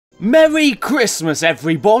Merry Christmas,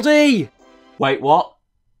 everybody! Wait, what?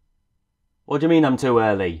 What do you mean I'm too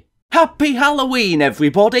early? Happy Halloween,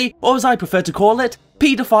 everybody! Or as I prefer to call it,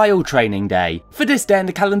 Paedophile Training Day. For this day in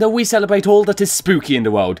the calendar, we celebrate all that is spooky in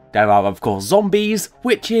the world. There are, of course, zombies,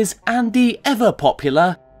 witches, and the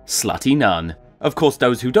ever-popular Slutty Nun. Of course,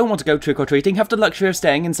 those who don't want to go trick-or-treating have the luxury of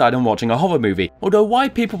staying inside and watching a horror movie. Although why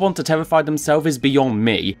people want to terrify themselves is beyond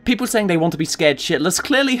me. People saying they want to be scared shitless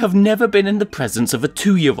clearly have never been in the presence of a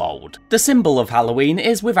 2-year-old. The symbol of Halloween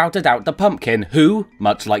is without a doubt the pumpkin, who,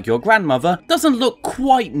 much like your grandmother, doesn't look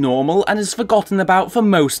quite normal and is forgotten about for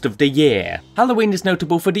most of the year. Halloween is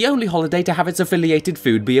notable for the only holiday to have its affiliated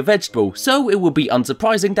food be a vegetable, so it will be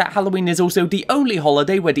unsurprising that Halloween is also the only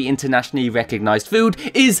holiday where the internationally recognised food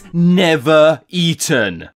is never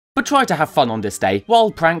eaten. But try to have fun on this day. While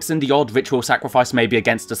pranks and the odd ritual sacrifice may be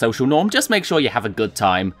against the social norm, just make sure you have a good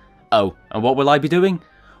time. Oh, and what will I be doing?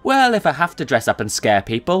 Well, if I have to dress up and scare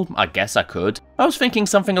people, I guess I could. I was thinking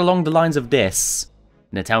something along the lines of this.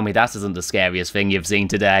 Now tell me that isn't the scariest thing you've seen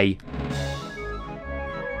today.